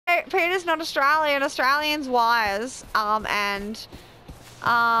Peter's not Australian. Australian's Wires. And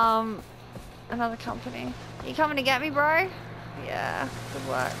another company. You coming to get me, bro? Yeah. Good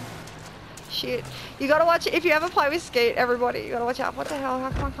work. Shit. You gotta watch it. If you ever play with Skeet, everybody, you gotta watch out. What the hell?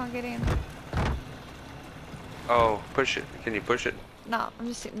 How come I can't get in? Oh, push it. Can you push it? No, I'm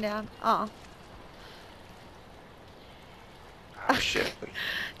just sitting down. Oh. Oh shit.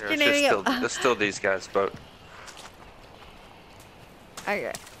 It's still these guys' boat.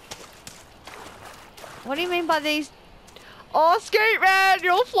 Okay. What do you mean by these? Oh, Skeet, man!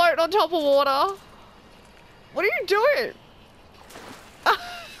 You're floating on top of water. What are you doing?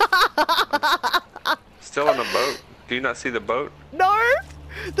 Still on the boat. Do you not see the boat? No!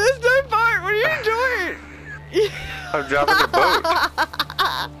 There's no boat! What are you doing? I'm driving the boat.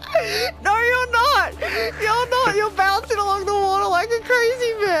 No, you're not! You're not! You're bouncing along the water like a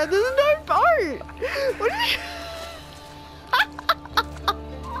crazy man! There's no boat! What are you...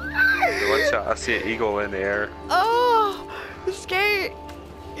 Watch out, I see an eagle in the air. Oh! Skeet!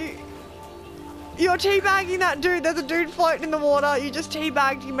 You're teabagging that dude. There's a dude floating in the water. You just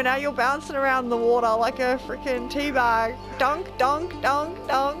teabagged him and now you're bouncing around the water like a freaking teabag. Dunk, dunk, dunk,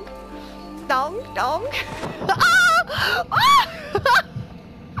 dunk. Dunk, dunk.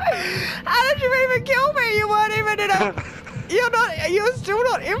 How did you even kill me? You weren't even in a... You're still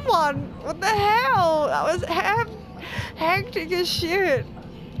not in one. What the hell? That was hectic as shit.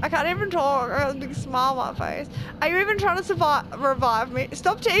 I can't even talk. I got a big smile on my face. Are you even trying to revive me?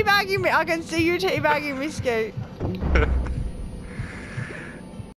 Stop teabagging me. I can see you teabagging me, Skeet.